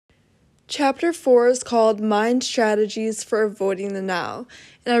Chapter 4 is called Mind Strategies for Avoiding the Now.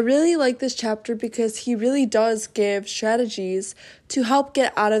 And I really like this chapter because he really does give strategies to help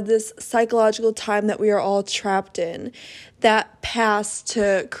get out of this psychological time that we are all trapped in, that past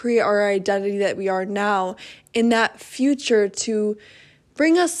to create our identity that we are now, in that future to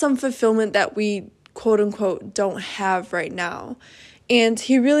bring us some fulfillment that we quote unquote don't have right now. And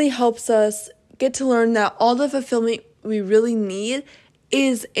he really helps us get to learn that all the fulfillment we really need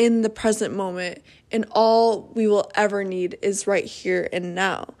is in the present moment, and all we will ever need is right here and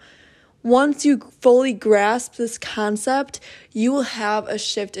now. Once you fully grasp this concept, you will have a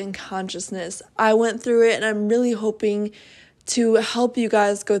shift in consciousness. I went through it, and I'm really hoping to help you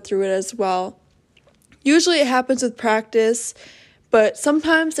guys go through it as well. Usually it happens with practice, but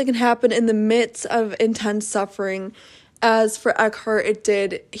sometimes it can happen in the midst of intense suffering. As for Eckhart, it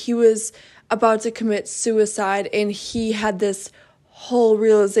did. He was about to commit suicide, and he had this whole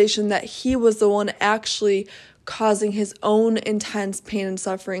realization that he was the one actually causing his own intense pain and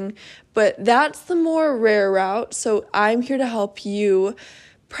suffering. But that's the more rare route, so I'm here to help you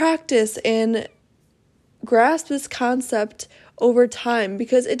practice and grasp this concept over time,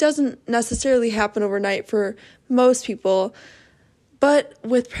 because it doesn't necessarily happen overnight for most people. But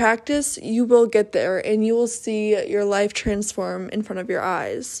with practice, you will get there and you will see your life transform in front of your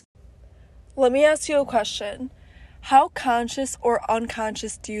eyes. Let me ask you a question. How conscious or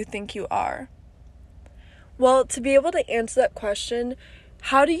unconscious do you think you are? Well, to be able to answer that question,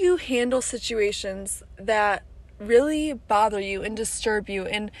 how do you handle situations that really bother you and disturb you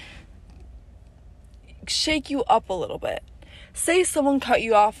and shake you up a little bit? Say someone cut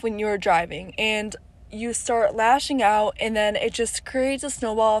you off when you were driving and you start lashing out, and then it just creates a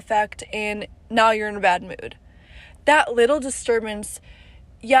snowball effect and now you're in a bad mood. That little disturbance,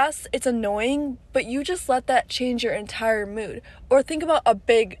 yes, it's annoying, but you just let that change your entire mood. Or think about a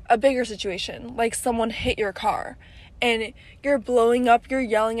bigger situation, like someone hit your car and you're blowing up, you're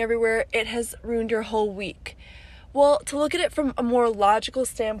yelling everywhere, it has ruined your whole week. Well, to look at it from a more logical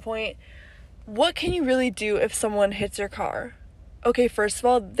standpoint, what can you really do if someone hits your car? Okay, first of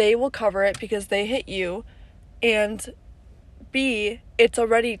all, they will cover it because they hit you, and B, it's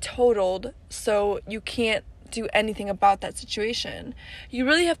already totaled, so you can't do anything about that situation. You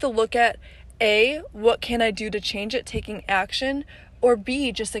really have to look at A, what can I do to change it, taking action, or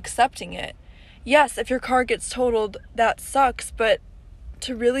B, just accepting it. Yes, if your car gets totaled, that sucks, but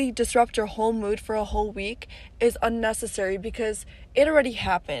to really disrupt your whole mood for a whole week is unnecessary because it already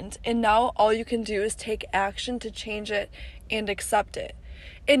happened, and now all you can do is take action to change it and accept it.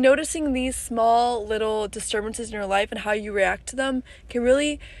 And noticing these small little disturbances in your life and how you react to them can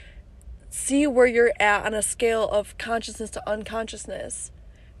really see where you're at on a scale of consciousness to unconsciousness.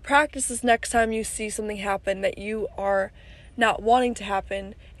 Practice this next time you see something happen that you are not wanting to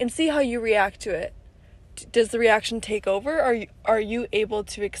happen, and see how you react to it. Does the reaction take over, or are you able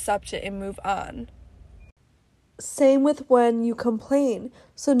to accept it and move on? Same with when you complain.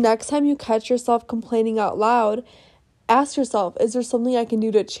 So next time you catch yourself complaining out loud, ask yourself, is there something I can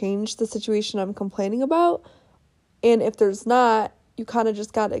do to change the situation I'm complaining about? And if there's not, you kind of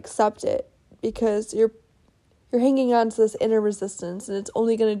just got to accept it, because you're hanging on to this inner resistance and it's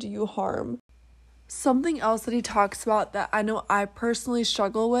only going to do you harm. Something else that he talks about that I know I personally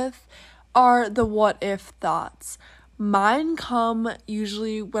struggle with are the what if thoughts. Mine come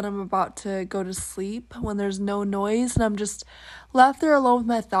usually when I'm about to go to sleep, when there's no noise and I'm just left there alone with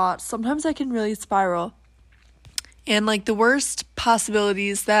my thoughts. Sometimes I can really spiral. And the worst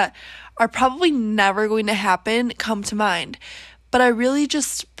possibilities that are probably never going to happen come to mind. But I really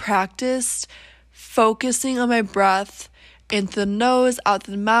just practiced focusing on my breath in through the nose, out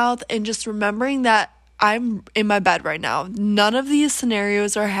through the mouth, and just remembering that I'm in my bed right now. None of these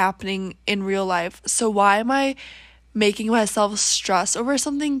scenarios are happening in real life. So why am I making myself stress over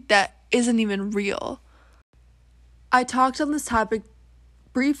something that isn't even real? I talked on this topic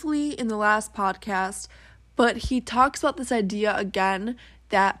briefly in the last podcast, but he talks about this idea again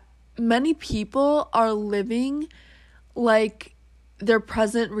that many people are living like their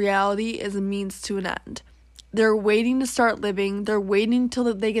present reality is a means to an end. They're waiting to start living. They're waiting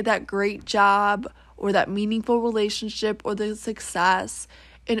till they get that great job or that meaningful relationship or the success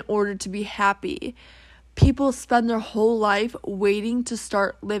in order to be happy. People spend their whole life waiting to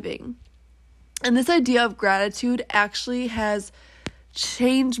start living. And this idea of gratitude actually has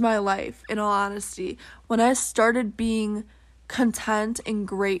changed my life, in all honesty. When I started being content and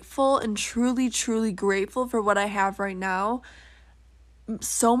grateful and truly, truly grateful for what I have right now,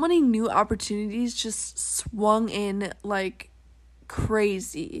 so many new opportunities just swung in like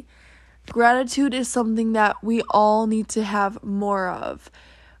crazy. Gratitude is something that we all need to have more of.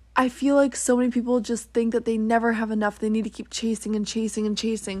 I feel like so many people just think that they never have enough. They need to keep chasing and chasing and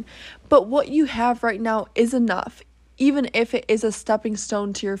chasing. But what you have right now is enough, even if it is a stepping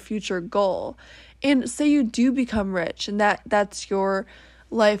stone to your future goal. And say you do become rich and that's your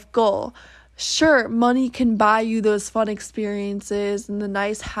life goal. Sure, money can buy you those fun experiences and the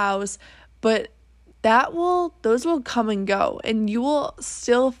nice house, but those will come and go, and you will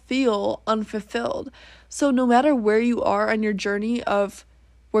still feel unfulfilled. So no matter where you are on your journey of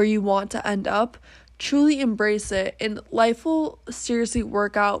where you want to end up, truly embrace it, and life will seriously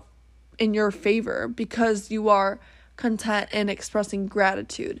work out in your favor because you are content and expressing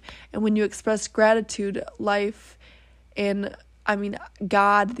gratitude. And when you express gratitude, life and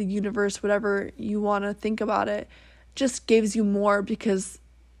God, the universe, whatever you want to think about it, just gives you more because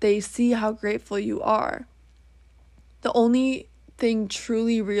they see how grateful you are. The only thing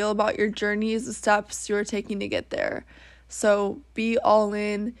truly real about your journey is the steps you're taking to get there. So be all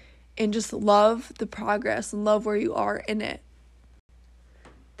in and just love the progress and love where you are in it.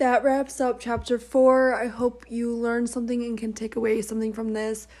 That wraps up chapter 4. I hope you learned something and can take away something from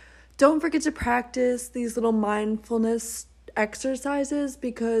this. Don't forget to practice these little mindfulness exercises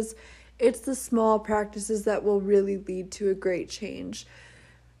because it's the small practices that will really lead to a great change.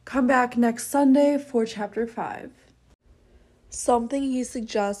 Come back next Sunday for chapter 5. Something he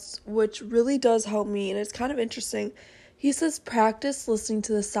suggests, which really does help me, and it's kind of interesting. He says practice listening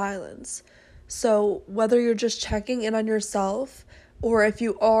to the silence. So whether you're just checking in on yourself or if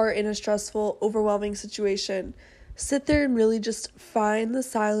you are in a stressful, overwhelming situation, sit there and really just find the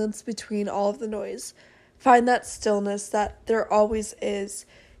silence between all of the noise. Find that stillness that there always is,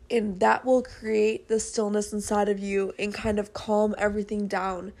 and that will create the stillness inside of you and kind of calm everything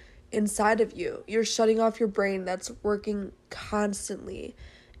down inside of you. You're shutting off your brain that's working constantly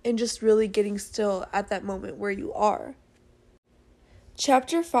and just really getting still at that moment where you are.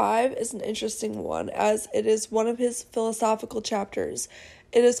 Chapter 5 is an interesting one as it is one of his philosophical chapters.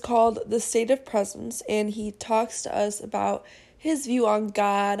 It is called The State of Presence, and he talks to us about his view on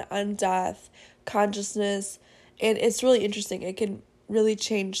God, on death, consciousness, and it's really interesting. It can really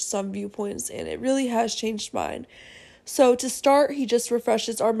change some viewpoints, and it really has changed mine. So to start, he just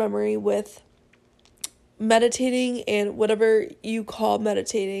refreshes our memory with meditating and whatever you call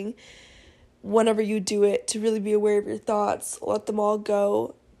meditating. Whenever you do it, to really be aware of your thoughts, let them all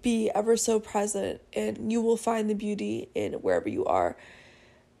go, be ever so present, and you will find the beauty in wherever you are.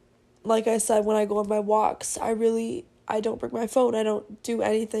 Like I said, when I go on my walks, I don't bring my phone, I don't do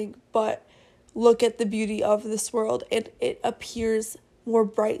anything but look at the beauty of this world, and it appears more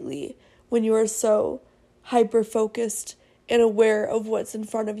brightly when you are so hyper-focused and aware of what's in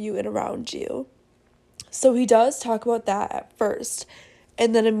front of you and around you. So he does talk about that at first,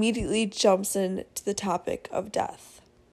 and then immediately jumps into the topic of death.